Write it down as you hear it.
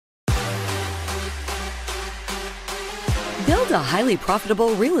Build a highly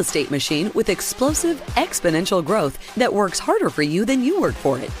profitable real estate machine with explosive, exponential growth that works harder for you than you work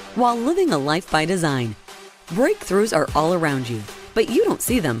for it, while living a life by design. Breakthroughs are all around you, but you don't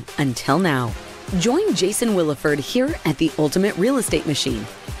see them until now. Join Jason Williford here at the Ultimate Real Estate Machine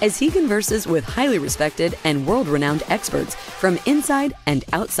as he converses with highly respected and world-renowned experts from inside and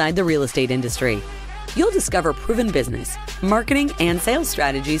outside the real estate industry. You'll discover proven business, marketing, and sales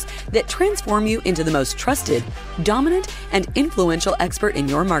strategies that transform you into the most trusted, dominant, and influential expert in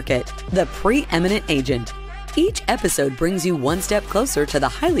your market, the preeminent agent. Each episode brings you one step closer to the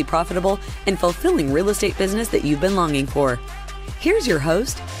highly profitable and fulfilling real estate business that you've been longing for. Here's your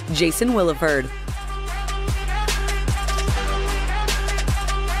host, Jason Williford.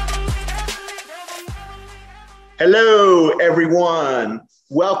 Hello, everyone.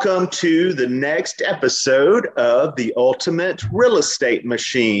 Welcome to the next episode of the Ultimate Real Estate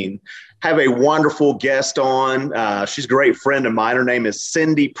Machine. Have a wonderful guest on. She's a great friend of mine. Her name is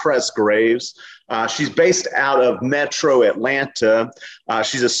Cindy Presgraves. She's based out of Metro Atlanta.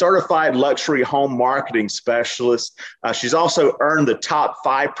 She's a certified luxury home marketing specialist. She's also earned the top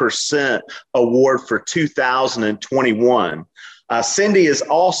 5% award for 2021. Cindy is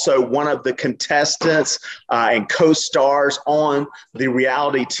also one of the contestants and co-stars on the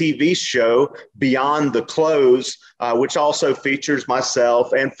reality TV show Beyond the Close, which also features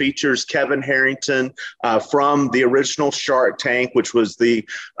myself and features Kevin Harrington from the original Shark Tank, which was the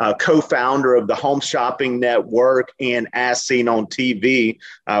co-founder of the Home Shopping Network and As Seen on TV.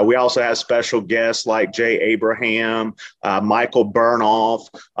 We also have special guests like Jay Abraham, Michael Burnoff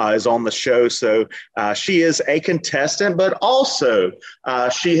is on the show. So she is a contestant, but also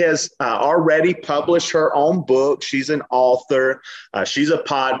she has already published her own book. She's an author. She's a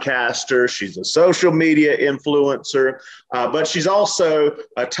podcaster. She's a social media influencer, but she's also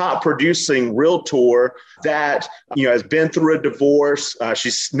a top producing realtor that has been through a divorce.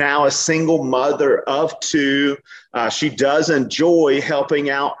 She's now a single mother of two. She does enjoy helping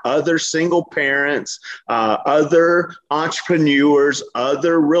out other single parents, other entrepreneurs,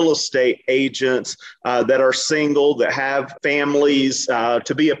 other real estate agents that are single, that have families,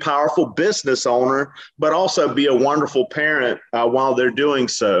 to be a powerful business owner, but also be a wonderful parent while they're doing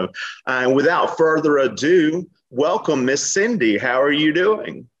so. And without further ado, welcome, Miss Cindy. How are you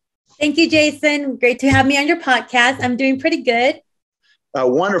doing? Thank you, Jason. Great to have me on your podcast. I'm doing pretty good.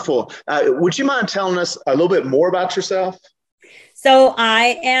 Wonderful. Would you mind telling us a little bit more about yourself? So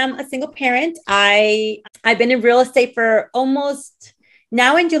I am a single parent. I've been in real estate for almost,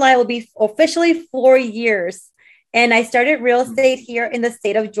 now in July will be officially 4 years. And I started real estate here in the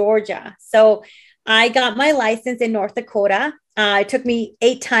state of Georgia. So I got my license in North Dakota. It took me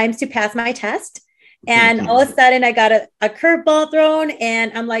 8 times to pass my test. And all of a sudden I got a curveball thrown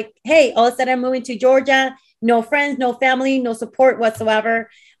and I'm like, hey, all of a sudden I'm moving to Georgia. No friends, no family, no support whatsoever.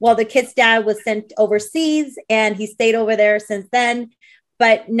 Well, the kid's dad was sent overseas and he stayed over there since then.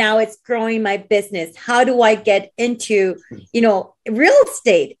 But now it's growing my business. How do I get into, real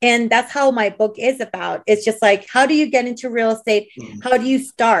estate? And that's how my book is about. It's just like, how do you get into real estate? How do you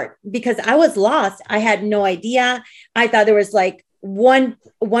start? Because I was lost. I had no idea. I thought there was like one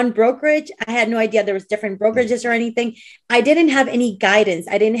brokerage. I had no idea there was different brokerages or anything. I didn't have any guidance.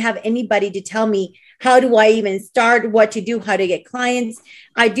 I didn't have anybody to tell me, how do I even start, what to do, how to get clients.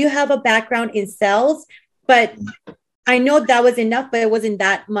 I do have a background in sales, but I know that was enough, but it wasn't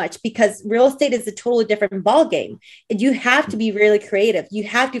that much because real estate is a totally different ballgame. You have to be really creative. You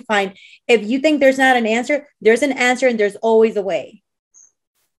have to find, if you think there's not an answer, there's an answer and there's always a way.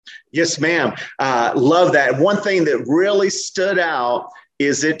 Yes, ma'am. Love that. One thing that really stood out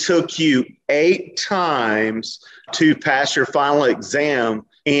is it took you 8 times to pass your final exam.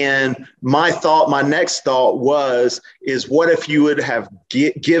 And my next thought is what if you would have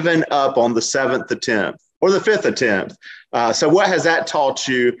given up on the 7th attempt or the 5th attempt? So what has that taught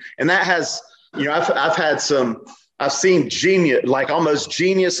you? And that has, I've seen genius, like almost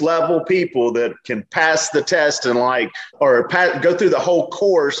genius level people that can pass the test and go through the whole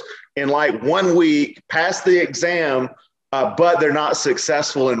course in like 1 week, pass the exam, but they're not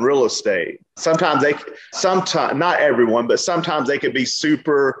successful in real estate. Sometimes not everyone, but sometimes they could be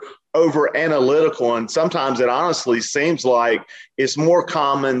super over analytical. And sometimes it honestly seems like it's more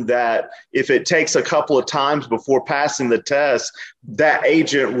common that if it takes a couple of times before passing the test, that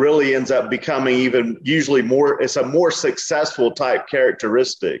agent really ends up becoming it's a more successful type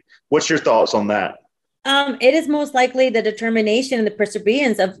characteristic. What's your thoughts on that? It is most likely the determination and the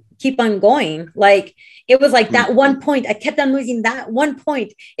perseverance of keep on going. Like it was like that one point, I kept on losing that one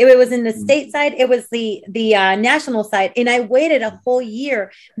point. If it was in the state side, it was the national side. And I waited a whole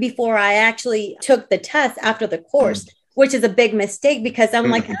year before I actually took the test after the course. which is a big mistake because I'm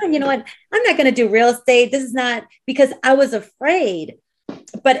like, oh, you know what? I'm not going to do real estate. This is not, because I was afraid.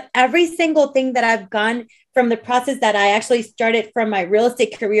 But every single thing that I've gone from the process that I actually started from my real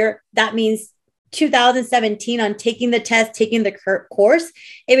estate career, that means 2017 on taking the test, taking the course.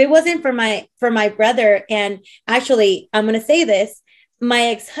 If it wasn't for my brother, and actually, I'm going to say this, my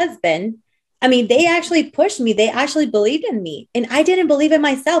ex-husband, I mean, they actually pushed me. They actually believed in me. And I didn't believe in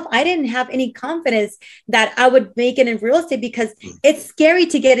myself. I didn't have any confidence that I would make it in real estate because it's scary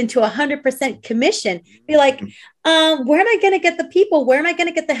to get into 100% commission. Be like, where am I going to get the people? Where am I going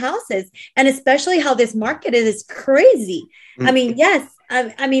to get the houses? And especially how this market is crazy. I mean, yes.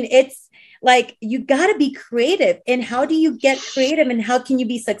 I mean, it's like, you got to be creative. And how do you get creative and how can you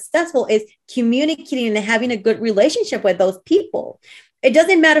be successful is communicating and having a good relationship with those people. It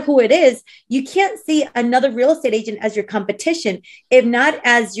doesn't matter who it is. You can't see another real estate agent as your competition, if not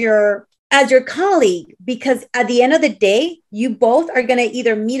as your colleague, because at the end of the day, you both are going to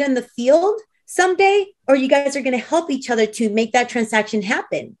either meet in the field someday, or you guys are going to help each other to make that transaction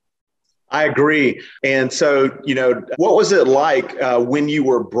happen. I agree. And so, what was it like when you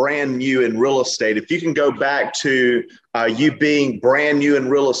were brand new in real estate? If you can go back to you being brand new in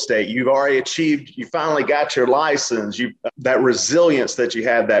real estate, you've already achieved, you finally got your license, that resilience that you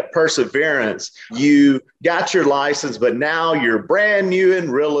had, that perseverance, you got your license, but now you're brand new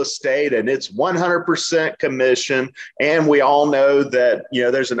in real estate and it's 100% commission. And we all know that,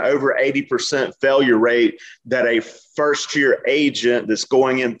 there's an over 80% failure rate that a first year agent that's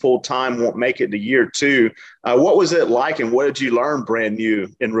going in full time won't make it to year two. What was it like and what did you learn brand new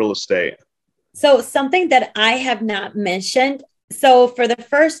in real estate? So something that I have not mentioned. So for the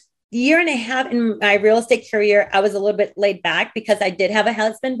first year and a half in my real estate career, I was a little bit laid back because I did have a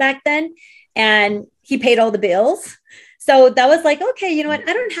husband back then and he paid all the bills. So that was like, okay, you know what?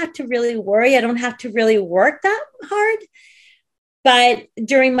 I don't have to really worry. I don't have to really work that hard. But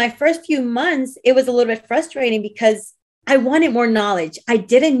during my first few months, it was a little bit frustrating because I wanted more knowledge. I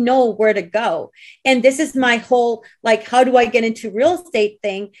didn't know where to go. And this is my whole, like, how do I get into real estate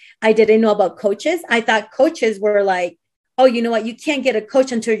thing? I didn't know about coaches. I thought coaches were like, oh, you know what? You can't get a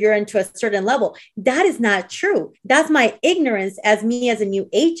coach until you're into a certain level. That is not true. That's my ignorance as me as a new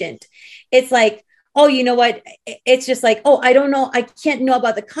agent. It's like, oh, you know what? It's just like, oh, I don't know. I can't know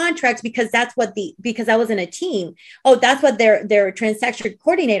about the contracts because because I was in a team. Oh, that's what their transaction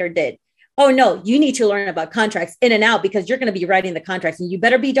coordinator did. Oh, no, you need to learn about contracts in and out because you're going to be writing the contracts and you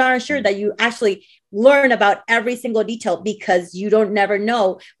better be darn sure that you actually learn about every single detail because you don't never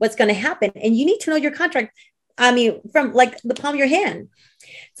know what's going to happen. And you need to know your contract. I mean, from like the palm of your hand.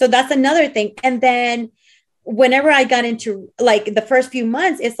 So that's another thing. And then whenever I got into like the first few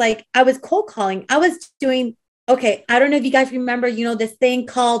months, it's like I was cold calling. I was doing, okay, I don't know if you guys remember, this thing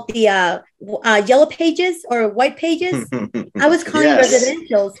called the yellow pages or white pages. I was calling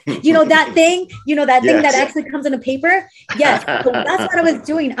residentials. That thing, thing that actually comes in a paper. Yes. So that's what I was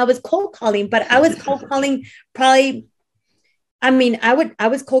doing. I was cold calling, but I was cold calling probably, I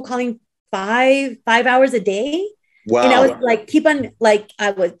was cold calling 5 hours a day. Wow. And I was like,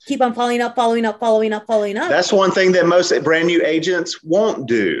 I would keep on following up. That's one thing that most brand new agents won't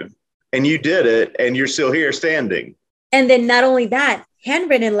do. And you did it and you're still here standing. And then not only that,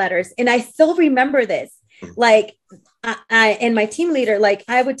 handwritten letters. And I still remember this, like, and my team leader, like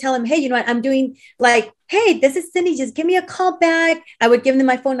I would tell him, hey, you know what I'm doing? Like, hey, this is Cindy. Just give me a call back. I would give them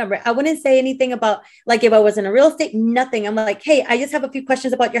my phone number. I wouldn't say anything about like, if I was in a real estate, nothing. I'm like, hey, I just have a few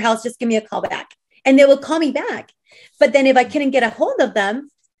questions about your house. Just give me a call back. And they would call me back. But then if I couldn't get a hold of them,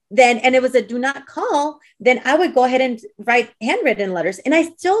 and it was a do not call, then I would go ahead and write handwritten letters. And I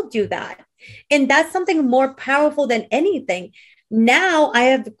still do that. And that's something more powerful than anything. Now I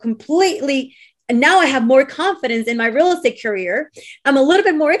have more confidence in my real estate career. I'm a little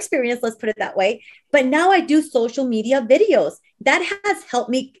bit more experienced, let's put it that way. But now I do social media videos. That has helped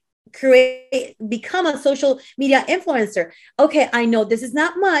me become a social media influencer. Okay, I know this is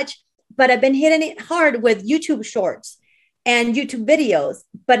not much, but I've been hitting it hard with YouTube shorts and YouTube videos.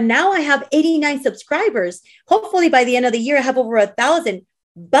 But now I have 89 subscribers. Hopefully by the end of the year, I have over 1,000.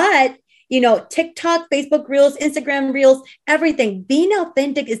 But, TikTok, Facebook Reels, Instagram Reels, everything. Being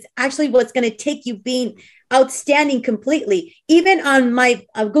authentic is actually what's going to take you being outstanding completely. Even on my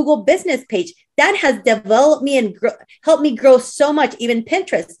Google business page, that has developed me and helped me grow so much, even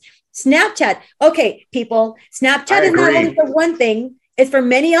Pinterest. Snapchat. Okay, people, Snapchat is not only for one thing, it's for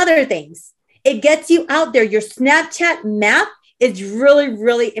many other things. It gets you out there. Your Snapchat map is really,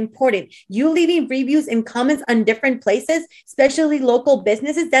 really important. You leaving reviews and comments on different places, especially local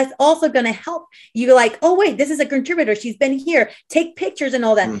businesses, that's also going to help. You're like, oh, wait, this is a contributor. She's been here. Take pictures and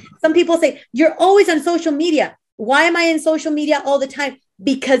all that. Some people say, you're always on social media. Why am I in social media all the time?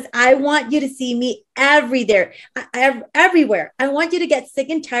 Because I want you to see me everywhere. I want you to get sick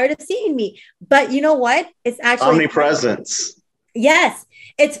and tired of seeing me. But you know what? It's actually omnipresence. Yes.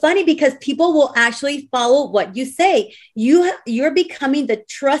 It's funny because people will actually follow what you say. You're becoming the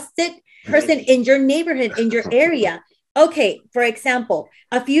trusted person in your neighborhood, in your area. Okay. For example,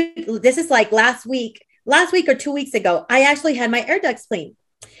 this is like last week or 2 weeks ago, I actually had my air ducts cleaned.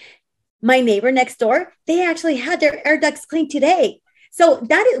 My neighbor next door, they actually had their air ducts cleaned today. So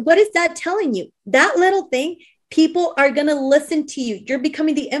what is that telling you? That little thing, people are going to listen to you. You're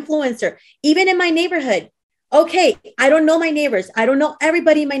becoming the influencer, even in my neighborhood. Okay, I don't know my neighbors. I don't know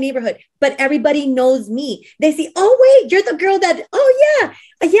everybody in my neighborhood, but everybody knows me. They say, oh, wait, you're the girl that, oh, yeah,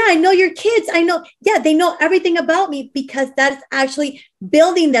 I know your kids. I know. Yeah, they know everything about me because that's actually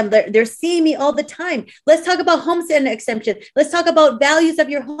building them. They're seeing me all the time. Let's talk about homestead exemption. Let's talk about values of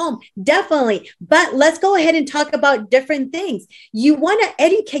your home. Definitely. But let's go ahead and talk about different things. You want to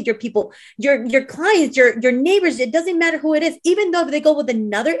educate your people, your clients, your neighbors. It doesn't matter who it is. Even though if they go with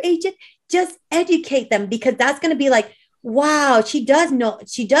another agent, just educate them because that's going to be like, wow, she does know,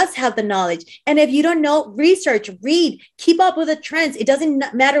 she does have the knowledge. And if you don't know, research, read, keep up with the trends. It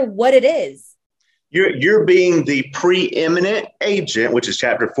doesn't matter what it is. You're being the preeminent agent, which is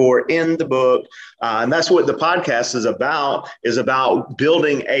chapter 4 in the book. And that's what the podcast is about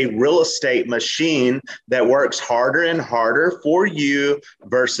building a real estate machine that works harder and harder for you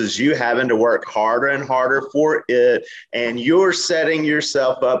versus you having to work harder and harder for it. And you're setting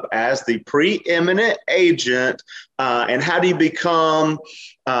yourself up as the preeminent agent. And how do you become,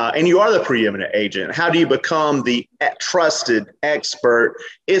 and you are the preeminent agent, how do you become the trusted expert?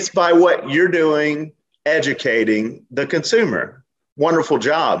 It's by what you're doing, educating the consumer. Wonderful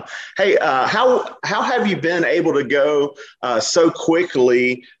job. Hey, how have you been able to go so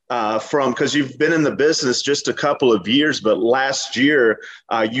quickly because you've been in the business just a couple of years, but last year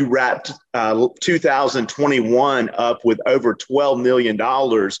you wrapped 2021 up with over $12 million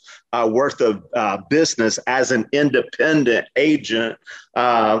worth of business as an independent agent.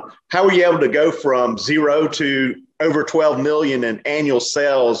 How were you able to go from 0 to over 12 million in annual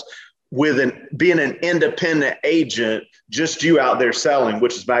sales with being an independent agent, just you out there selling,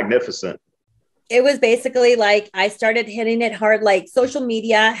 which is magnificent? It was basically like I started hitting it hard. Like social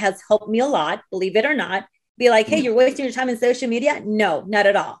media has helped me a lot, believe it or not. Be like, hey, you're wasting your time in social media. No, not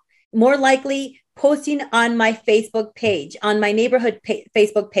at all. More likely posting on my Facebook page, on my neighborhood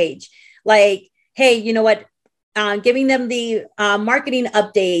Facebook page. Like, hey, you know what? Giving them the marketing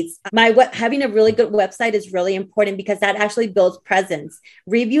updates. Having a really good website is really important because that actually builds presence.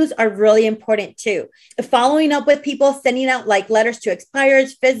 Reviews are really important too. Following up with people, sending out like letters to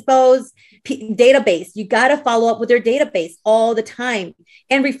expireds, FSBOs, database. You got to follow up with your database all the time.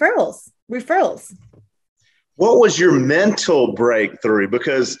 And referrals. What was your mental breakthrough?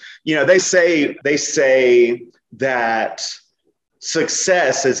 Because, they say that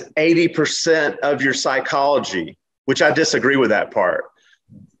success is 80% of your psychology, which I disagree with that part.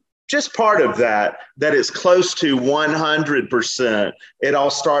 Just part of that is close to 100%. It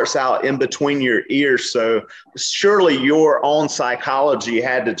all starts out in between your ears. So surely your own psychology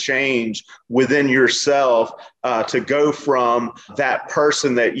had to change within yourself to go from that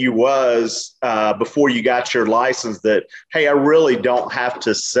person that you was before you got your license that, hey, I really don't have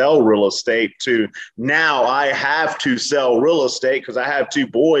to sell real estate, to now I have to sell real estate because I have 2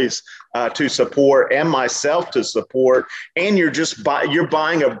 boys to support and myself to support. And you're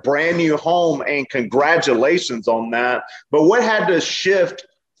buying a brand new home, and congratulations on that. But what had to shift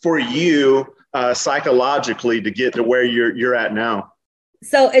for you psychologically to get to where you're at now?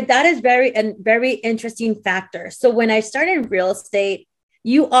 So that is very interesting factor. So when I started in real estate,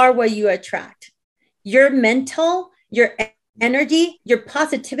 you are what you attract. Your mental, your energy, your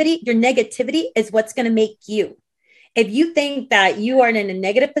positivity, your negativity is what's going to make you. If you think that you are in a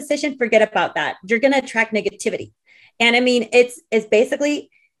negative position, forget about that. You're going to attract negativity. And I mean, it's basically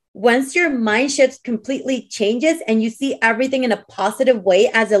once your mind shifts completely changes and you see everything in a positive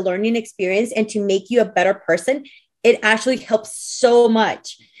way as a learning experience and to make you a better person, it actually helps so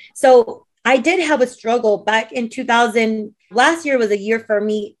much. So I did have a struggle back in 2000. Last year was a year for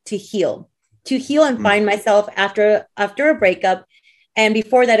me to heal and find myself after a breakup. And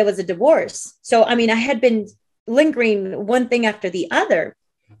before that, it was a divorce. So, I mean, I had been lingering one thing after the other,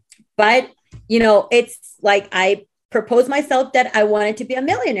 but it's like I proposed myself that I wanted to be a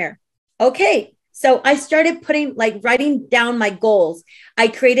millionaire. Okay. So I started writing down my goals. I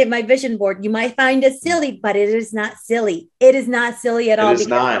created my vision board. You might find it silly, but it is not silly. It is not silly at all. It is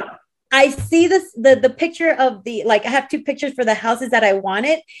not. I see this, the picture of the, like, I have two pictures for the houses that I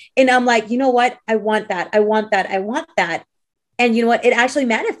wanted. And I'm like, you know what? I want that. I want that. I want that. And you know what? It actually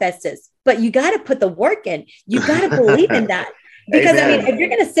manifests. But you got to put the work in. You got to believe in that. Because I mean, if you're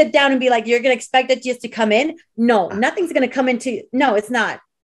going to sit down and be like, you're going to expect it just to come in. No, nothing's going to come into. No, it's not.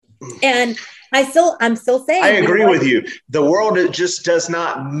 And I'm still saying. I agree with you. The world, it just does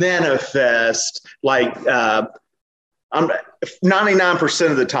not manifest like, I'm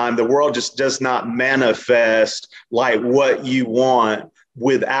 99% of the time, the world just does not manifest like what you want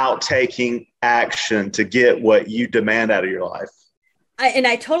without taking action to get what you demand out of your life. And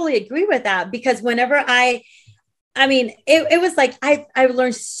I totally agree with that, because whenever I mean, it was like, I've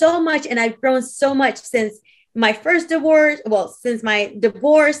learned so much, and I've grown so much since my first divorce. Well, since my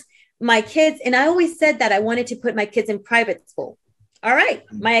divorce, my kids. And I always said that I wanted to put my kids in private school. All right.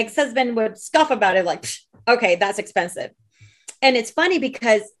 My ex-husband would scoff about it. Like, okay, that's expensive. And it's funny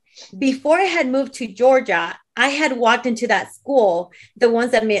because before I had moved to Georgia, I had walked into that school, the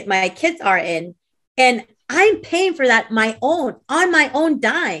ones that my kids are in, and I'm paying for that on my own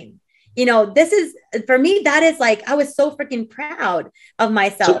dime. You know, this is, for me, that is like, I was so freaking proud of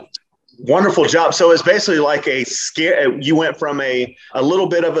myself. Wonderful job. So it's basically like you went from a little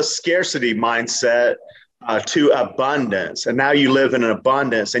bit of a scarcity mindset to abundance. And now you live in an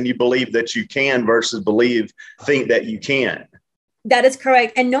abundance, and you believe that you can versus think that you can. That is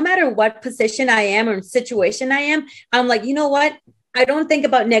correct. And no matter what position I am or situation I am, I'm like, you know what? I don't think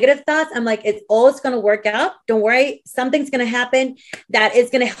about negative thoughts. I'm like, it's going to work out. Don't worry. Something's going to happen that is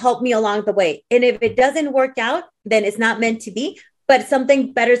going to help me along the way. And if it doesn't work out, then it's not meant to be, but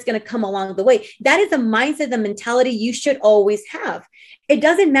something better is going to come along the way. That is a mindset, the mentality you should always have. It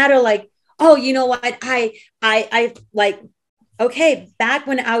doesn't matter like, oh, you know what? I like, okay, back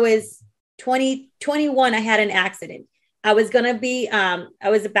when I was 21, I had an accident. I was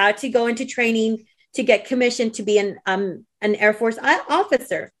about to go into training to get commissioned to be an Air Force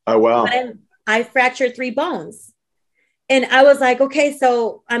officer. Oh, wow. But I fractured 3 bones. And I was like, okay,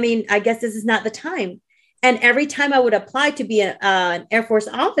 so, I mean, I guess this is not the time. And every time I would apply to be an Air Force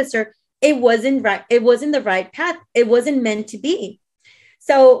officer, it wasn't right. It wasn't the right path. It wasn't meant to be.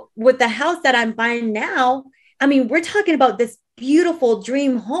 So with the house that I'm buying now, I mean, we're talking about this beautiful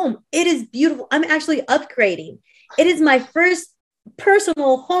dream home. It is beautiful. I'm actually upgrading. It is my first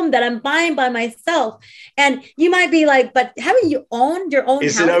personal home that I'm buying by myself. And you might be like, but haven't you owned your own house?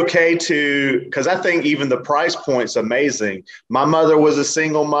 Is it okay because I think even the price point's amazing. My mother was a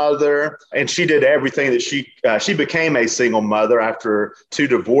single mother, and she did everything that she became a single mother after 2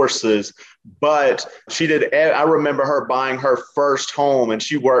 divorces. But I remember her buying her first home, and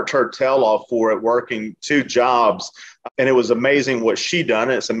she worked her tail off for it, working 2 jobs. And it was amazing what she done.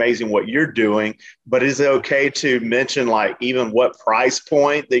 It's amazing what you're doing. But is it okay to mention like even what price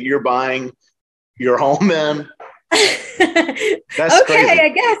point that you're buying your home in? That's okay, crazy. I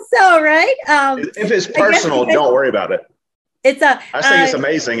guess so, right? If it's personal, don't worry about it. I think it's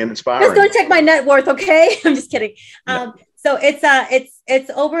amazing and inspiring. Just don't check my net worth, okay? I'm just kidding. No. So it's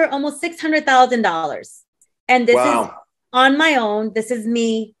over almost $600,000, and this is on my own. This is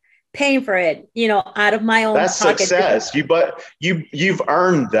me paying for it, out of my own pocket. That's success. You've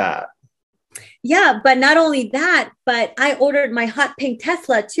earned that. Yeah, but not only that, but I ordered my hot pink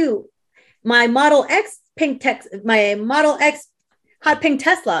Tesla too. My Model X hot pink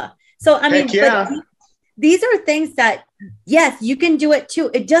Tesla. So I mean, yeah. But these are things that, yes, you can do it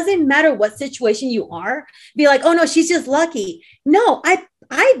too. It doesn't matter what situation you are. Be like, oh no, she's just lucky. No, I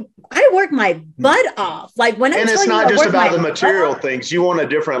work my butt off. Like when and it's not just about the material things. You want a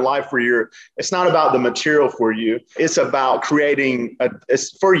different life it's not about the material for you. It's about creating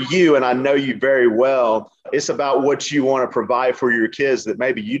it's for you. And I know you very well. It's about what you want to provide for your kids that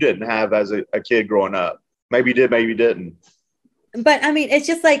maybe you didn't have as a kid growing up. Maybe you did, maybe you didn't. But I mean, it's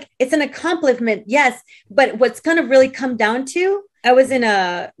just like, it's an accomplishment. Yes. But what's going to really come down to, I was in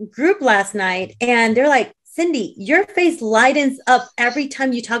a group last night and they're like, Cindy, your face lightens up every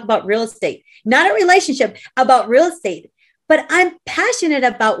time you talk about real estate, not a relationship, about real estate. But I'm passionate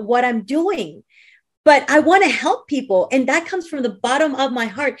about what I'm doing, but I want to help people. And that comes from the bottom of my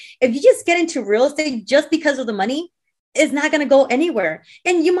heart. If you just get into real estate just because of the money, it's not going to go anywhere.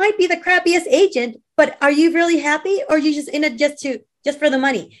 And you might be the crappiest agent, but are you really happy, or are you just in it just for the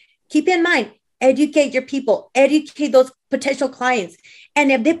money? Keep in mind, educate your people, educate those potential clients.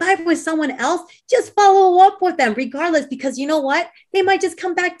 And if they buy with someone else, just follow up with them regardless, because you know what? They might just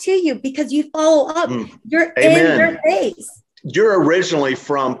come back to you because you follow up. You're Amen. In their face. You're originally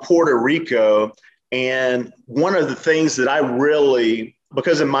from Puerto Rico. And one of the things that I really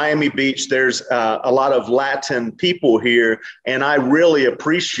because in Miami Beach, there's a lot of Latin people here. And I really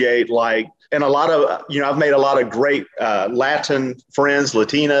appreciate and a lot of, I've made a lot of great Latin friends,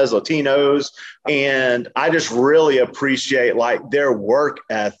 Latinos, and I just really appreciate their work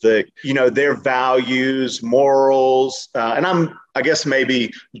ethic, their values, morals. And I guess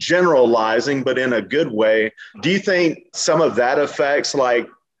maybe generalizing, but in a good way. Do you think some of that affects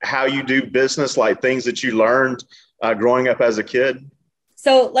how you do business, things that you learned growing up as a kid?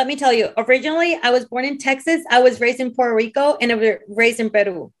 So let me tell you, originally I was born in Texas. I was raised in Puerto Rico and I was raised in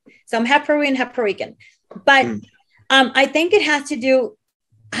Peru. So I'm half Peruvian, half Puerto Rican. But I think it has to do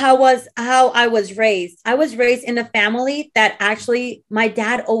how I was raised. I was raised in a family that actually my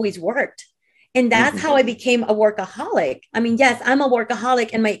dad always worked. And that's how I became a workaholic. I mean, yes, I'm a workaholic.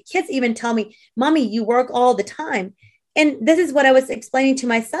 And my kids even tell me, Mommy, you work all the time. And this is what I was explaining to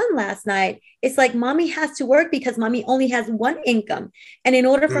my son last night. It's like Mommy has to work because Mommy only has one income. And in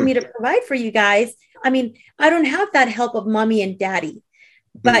order for me to provide for you guys, I mean, I don't have that help of Mommy and Daddy.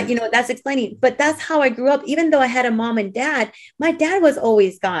 But, that's explaining. But that's how I grew up. Even though I had a mom and dad, my dad was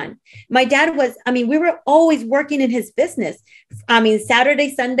always gone. My dad was, we were always working in his business.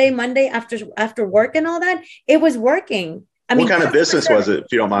 Saturday, Sunday, Monday, after work and all that, it was working. What kind of business was it,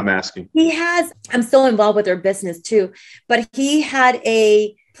 if you don't mind me asking? I'm still involved with their business too, but he had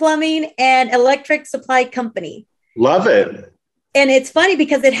a plumbing and electric supply company. Love it. And it's funny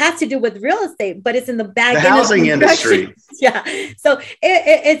because it has to do with real estate, but it's in the back end. The housing industry. Yeah. So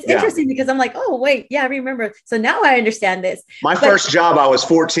it's interesting because I'm like, oh, wait. Yeah, I remember. So now I understand this. My first job, I was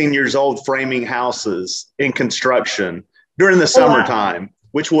 14 years old framing houses in construction during the summertime,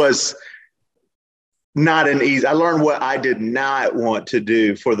 which was not an easy. I learned what I did not want to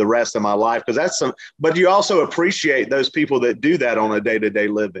do for the rest of my life, because but you also appreciate those people that do that on a day-to-day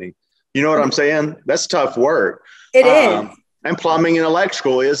living. You know what I'm saying? That's tough work. It is. And plumbing and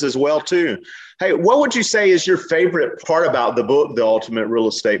electrical is as well too. Hey, what would you say is your favorite part about the book, The Ultimate Real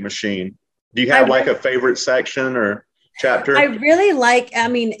Estate Machine? Do you have a favorite section or chapter? I really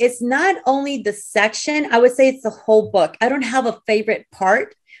it's not only the section, I would say it's the whole book. I don't have a favorite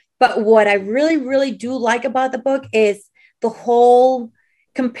part. But what I really, really do like about the book is the whole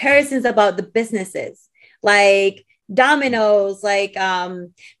comparisons about the businesses, like Domino's, like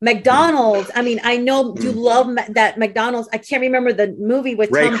McDonald's. I know you love that McDonald's. I can't remember the movie with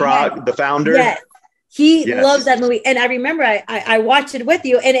Ray Tom Kroc, Hanks. the founder. Yes. He loves that movie. And I remember I watched it with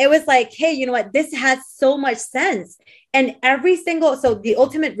you, and it was like, hey, you know what? This has so much sense. And so the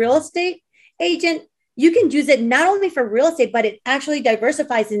ultimate real estate agent, you can use it not only for real estate, but it actually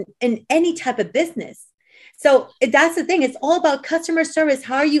diversifies in any type of business. So that's the thing. It's all about customer service.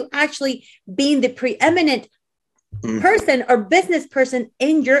 How are you actually being the preeminent person or business person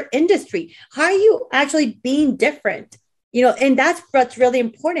in your industry? How are you actually being different? And that's what's really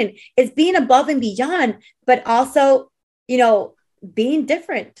important, is being above and beyond, but also, being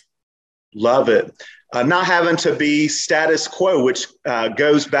different. Love it. Not having to be status quo, which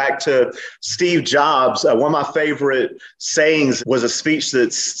goes back to Steve Jobs. One of my favorite sayings was a speech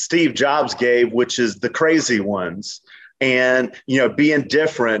that Steve Jobs gave, which is the crazy ones. And, being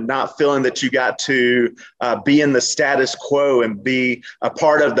different, not feeling that you got to be in the status quo and be a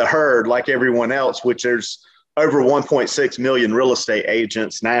part of the herd like everyone else, which there's over 1.6 million real estate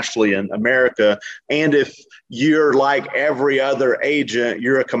agents nationally in America. And if you're like every other agent,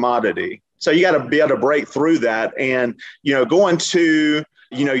 you're a commodity. So you got to be able to break through that. And, going to,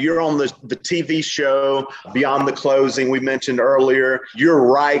 you're on the TV show Beyond the Closing we mentioned earlier. You're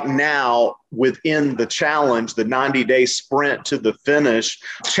right now within the challenge, the 90-day sprint to the finish.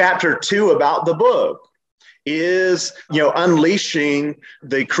 Chapter 2 about the book is, unleashing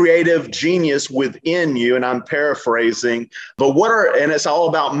the creative genius within you. And I'm paraphrasing, but and it's all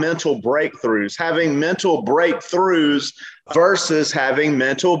about mental breakthroughs, having mental breakthroughs versus having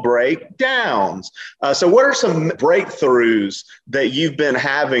mental breakdowns. So what are some breakthroughs that you've been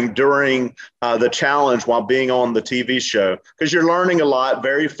having during the challenge while being on the TV show? Because you're learning a lot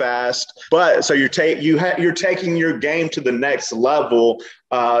very fast, but so you're taking your game to the next level.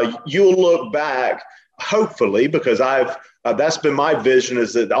 You'll look back, hopefully, because that's been my vision,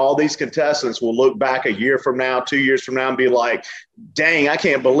 is that all these contestants will look back a year from now, 2 years from now, and be like, dang, I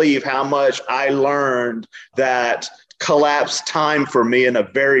can't believe how much I learned that collapsed time for me in a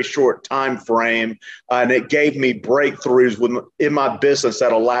very short time frame. And it gave me breakthroughs in my business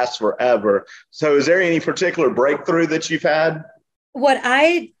that'll last forever. So is there any particular breakthrough that you've had? What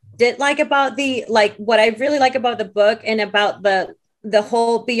I did like about what I really like about the book and about the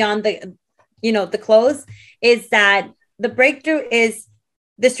whole Beyond the close, is that the breakthrough is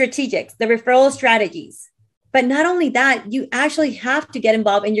the strategics, the referral strategies. But not only that, you actually have to get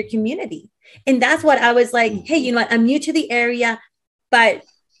involved in your community. And that's what I was like, hey, you know what? I'm new to the area, but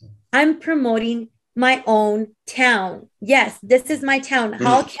I'm promoting my own town. Yes, this is my town,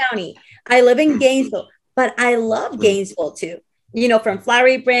 Hall County. I live in Gainesville, but I love Gainesville too, you know, from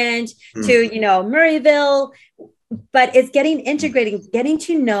Flowery Branch to, you know, Murrayville. But it's getting integrating, getting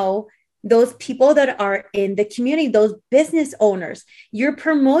to know those people that are in the community, those business owners. You're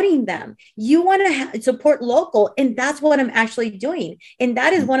promoting them. You want to support local. And that's what I'm actually doing. And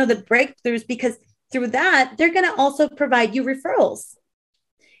that is one of the breakthroughs, because through that, they're going to also provide you referrals.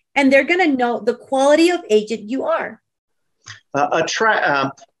 And they're going to know the quality of agent you are.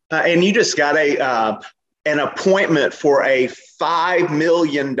 And you just got an appointment for a $5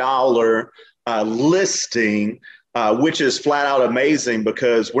 million listing, which is flat out amazing,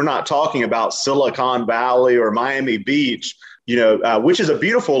 because we're not talking about Silicon Valley or Miami Beach, you know, which is a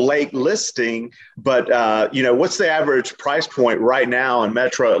beautiful lake listing. But, you know, what's the average price point right now in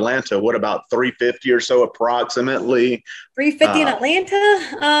Metro Atlanta? What, about $350 or so approximately? $350 in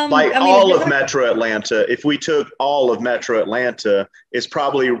Atlanta? Like, I mean, all of Metro Atlanta, if we took all of Metro Atlanta, it's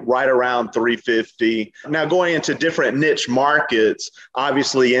probably right around $350. Now, going into different niche markets,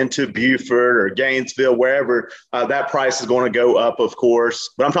 obviously into Beaufort or Gainesville, wherever, that price is going to go up, of course.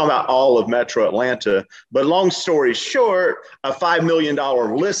 But I'm talking about all of Metro Atlanta. But long story short, a $5 million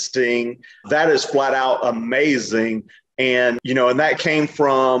listing, that is flat out amazing. And, you know, and that came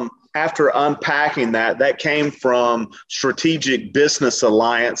from, after unpacking that, that came from strategic business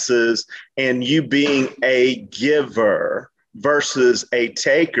alliances and you being a giver versus a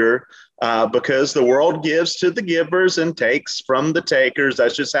taker, because the world gives to the givers and takes from the takers.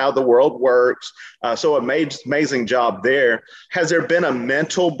 That's just how the world works. So amazing job there. Has there been a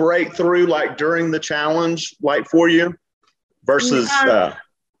mental breakthrough, like during the challenge, like for you versus?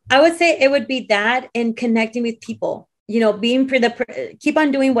 I would say it would be that, and connecting with people. You know, being keep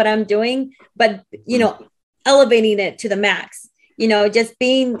on doing what I'm doing, but, you know, elevating it to the max, you know, just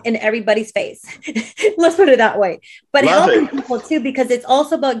being in everybody's face. Let's put it that way. But helping people too, because it's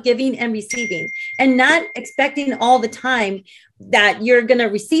also about giving and receiving, and not expecting all the time that you're going to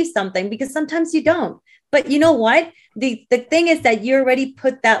receive something, because sometimes you don't. But you know what? The thing is that you already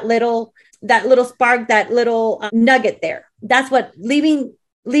put that little spark, that little nugget there. That's what leaving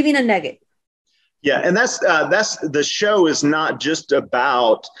a nugget. Yeah, and that's the show is not just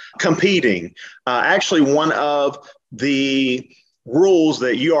about competing. Actually, one of the rules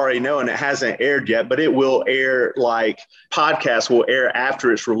that you already know, and it hasn't aired yet, but it will air, like podcasts will air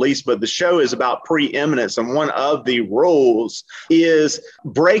after it's released. But the show is about preeminence. And one of the rules is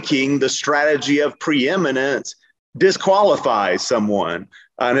breaking the strategy of preeminence disqualifies someone.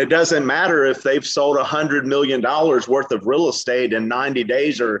 And it doesn't matter if they've sold $100 million worth of real estate in 90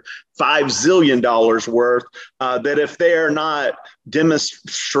 days or $5 zillion worth, that if they're not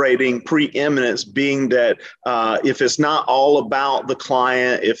demonstrating preeminence, being that if it's not all about the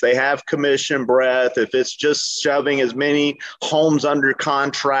client, if they have commission breath, if it's just shoving as many homes under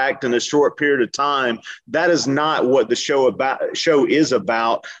contract in a short period of time, that is not what the show is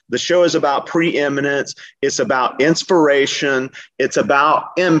about. The show is about preeminence. It's about inspiration. It's about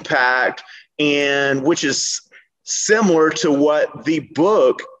impact, and which is similar to what the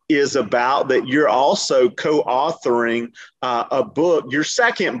book is about, that you're also co-authoring a book, your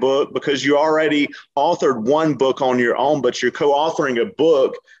second book, because you already authored one book on your own, but you're co-authoring a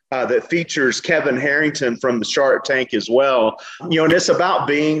book that features Kevin Harrington from the Shark Tank as well. You know, and it's about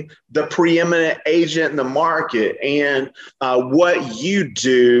being the preeminent agent in the market, and what you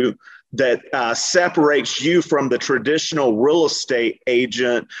do that separates you from the traditional real estate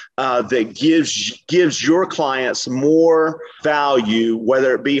agent, that gives your clients more value,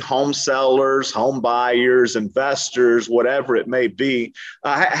 whether it be home sellers, home buyers, investors, whatever it may be.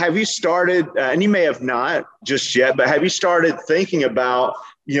 Have you started, and you may have not just yet, but have you started thinking about,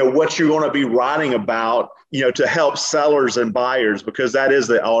 you know, what you're going to be writing about, you know, to help sellers and buyers, because that is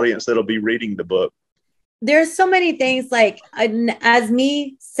the audience that'll be reading the book? There's so many things, like as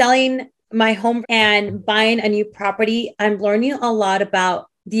me selling my home and buying a new property, I'm learning a lot about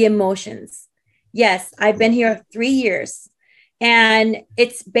the emotions. Yes, I've been here 3 years, and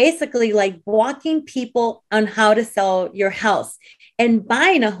it's basically like walking people on how to sell your house and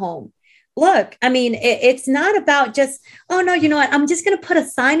buying a home. Look, I mean, it's not about just, oh no, you know what? I'm just going to put a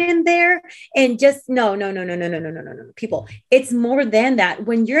sign in there and just no. People, it's more than that.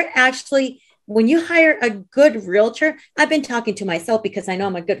 When you're actually when you hire a good realtor, I've been talking to myself because I know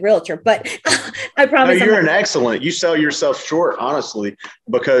I'm a good realtor, but I promise. No, you're an excellent. You sell yourself short, honestly,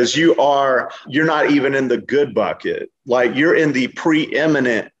 because you're not even in the good bucket. Like you're in the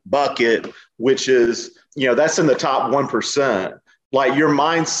preeminent bucket, which is, that's in the top 1%. Like your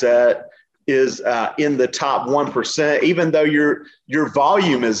mindset is in the top 1%, even though your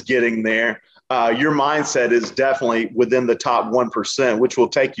volume is getting there. Your mindset is definitely within the top 1%, which will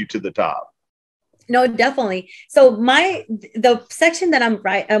take you to the top. No, definitely. So the section that I'm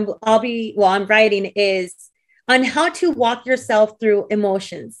writing is on how to walk yourself through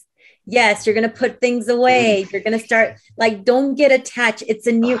emotions. Yes, you're going to put things away. You're going to start like, don't get attached. It's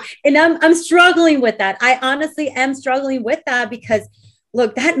a new, and I'm struggling with that. I honestly am struggling with that because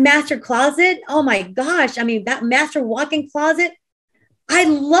look, that master closet. Oh my gosh. I mean, that master walk-in closet. I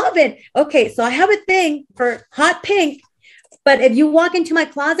love it. Okay. So I have a thing for hot pink. But if you walk into my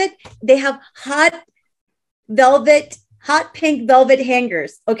closet, they have hot pink velvet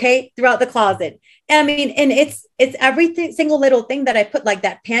hangers, okay, throughout the closet. And I mean, and it's every single little thing that I put, like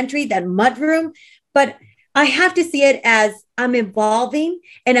that pantry, that mudroom. But I have to see it as I'm evolving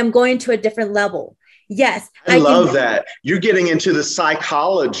and I'm going to a different level. Yes. I love that. You're getting into the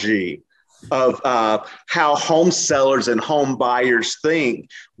psychology of how home sellers and home buyers think,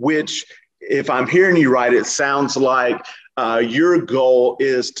 which, if I'm hearing you right, it sounds like your goal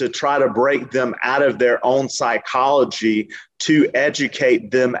is to try to break them out of their own psychology to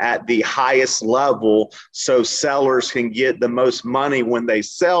educate them at the highest level so sellers can get the most money when they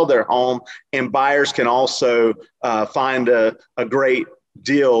sell their home, and buyers can also find a great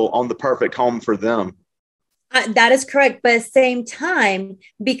deal on the perfect home for them. That is correct. But at the same time,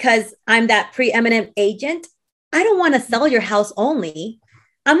 because I'm that preeminent agent, I don't want to sell your house only.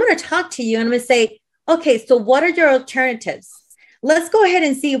 I'm going to talk to you and I'm going to say, okay, so what are your alternatives? Let's go ahead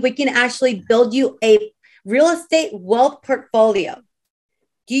and see if we can actually build you a real estate wealth portfolio.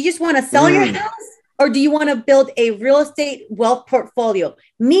 Do you just want to sell your house, or do you want to build a real estate wealth portfolio?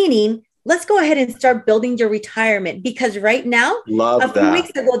 Meaning, let's go ahead and start building your retirement, because right now, a few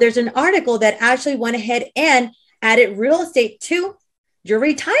weeks ago, there's an article that actually went ahead and added real estate to your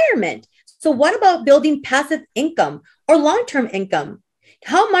retirement. So what about building passive income or long-term income?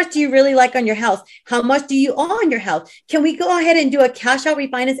 How much do you really like on your house? How much do you owe on your house? Can we go ahead and do a cash out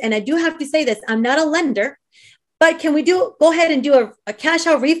refinance? And I do have to say this, I'm not a lender, but can we go ahead and do a cash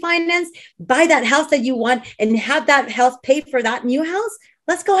out refinance, buy that house that you want and have that house pay for that new house?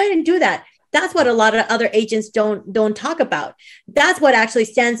 Let's go ahead and do that. That's what a lot of other agents don't talk about. That's what actually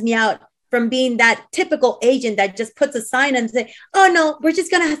stands me out from being that typical agent that just puts a sign and say, oh no, we're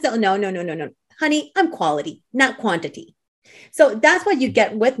just going to sell. No. Honey, I'm quality, not quantity. So that's what you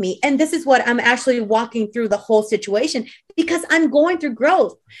get with me. And this is what I'm actually walking through the whole situation, because I'm going through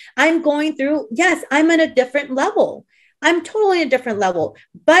growth. I'm going through, yes, I'm in a different level. I'm totally a different level,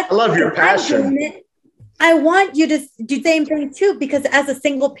 but I love your passion. I want you to do the same thing too, because as a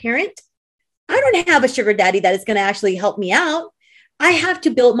single parent, I don't have a sugar daddy that is going to actually help me out. I have to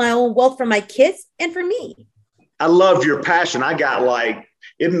build my own wealth for my kids and for me. I love your passion. I got like,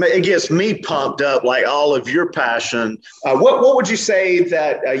 it gets me pumped up, like all of your passion. What would you say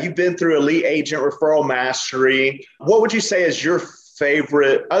that you've been through Elite Agent Referral Mastery? What would you say is your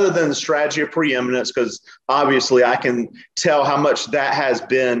favorite, other than the strategy of preeminence? Because obviously I can tell how much that has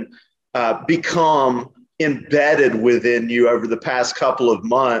been become embedded within you over the past couple of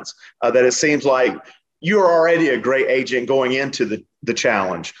months, that it seems like you're already a great agent going into the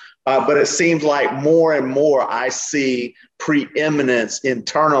challenge. But it seems like more and more I see preeminence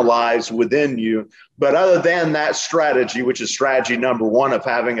internalized within you. But other than that strategy, which is strategy number one of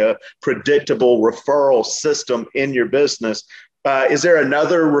having a predictable referral system in your business, is there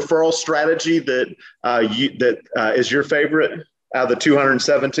another referral strategy that is your favorite out of the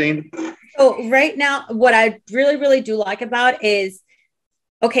 217? So right now, what I really, really do like about is,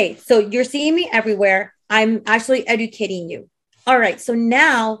 okay, so you're seeing me everywhere. I'm actually educating you. All right. So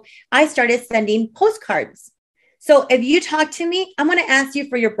now I started sending postcards. So if you talk to me, I'm going to ask you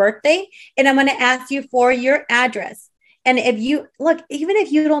for your birthday and I'm going to ask you for your address. And if you look, even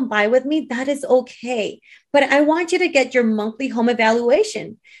if you don't buy with me, that is okay. But I want you to get your monthly home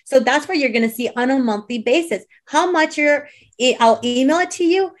evaluation. So that's where you're going to see on a monthly basis how much I'll email it to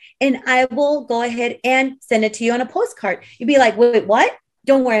you and I will go ahead and send it to you on a postcard. You'd be like, wait, what?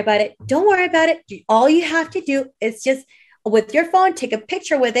 Don't worry about it. Don't worry about it. All you have to do is just with your phone, take a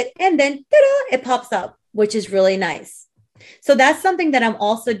picture with it, and then ta-da, it pops up, which is really nice. So that's something that I'm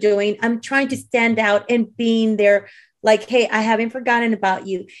also doing. I'm trying to stand out and being there like, hey, I haven't forgotten about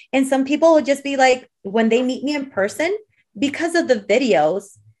you. And some people will just be like, when they meet me in person, because of the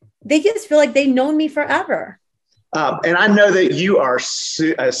videos, they just feel like they've known me forever. And I know that you are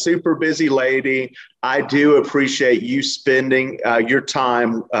a super busy lady. I do appreciate you spending your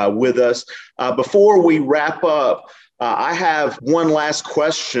time with us. Before we wrap up, I have one last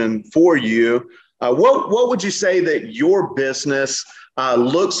question for you. What would you say that your business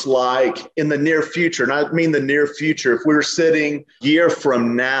looks like in the near future? And I mean the near future. If we're sitting a year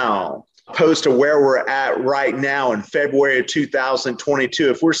from now, opposed to where we're at right now in February of 2022,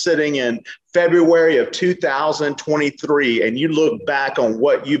 if we're sitting in February of 2023 and you look back on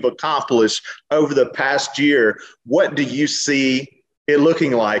what you've accomplished over the past year, what do you see it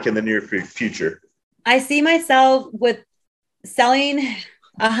looking like in the near future? I see myself with selling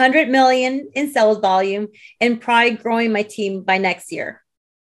 100 million in sales volume and probably growing my team by next year.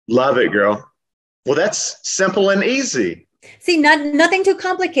 Love it, girl. Well, that's simple and easy. See, nothing too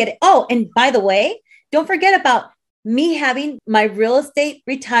complicated. Oh, and by the way, don't forget about me having my real estate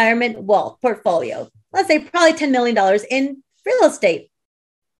retirement wealth portfolio. Let's say probably $10 million in real estate.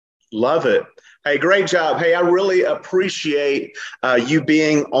 Love it. Hey, great job. Hey, I really appreciate you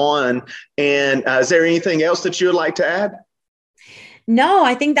being on. And is there anything else that you would like to add? No,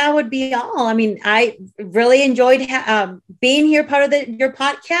 I think that would be all. I mean, I really enjoyed being here, part of your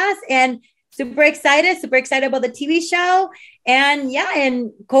podcast, and super excited about the TV show. And yeah,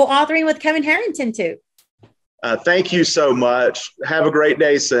 and co-authoring with Kevin Harrington too. Thank you so much. Have a great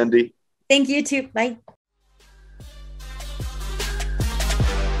day, Cindy. Thank you too. Bye.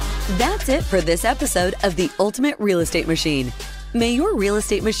 That's it for this episode of The Ultimate Real Estate Machine. May your real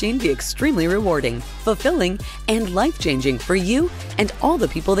estate machine be extremely rewarding, fulfilling, and life-changing for you and all the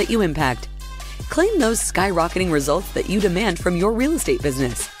people that you impact. Claim those skyrocketing results that you demand from your real estate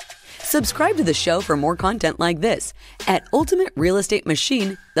business. Subscribe to the show for more content like this at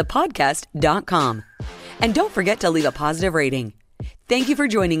ultimaterealestatemachine.thepodcast.com. And don't forget to leave a positive rating. Thank you for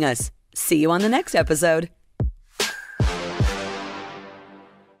joining us. See you on the next episode.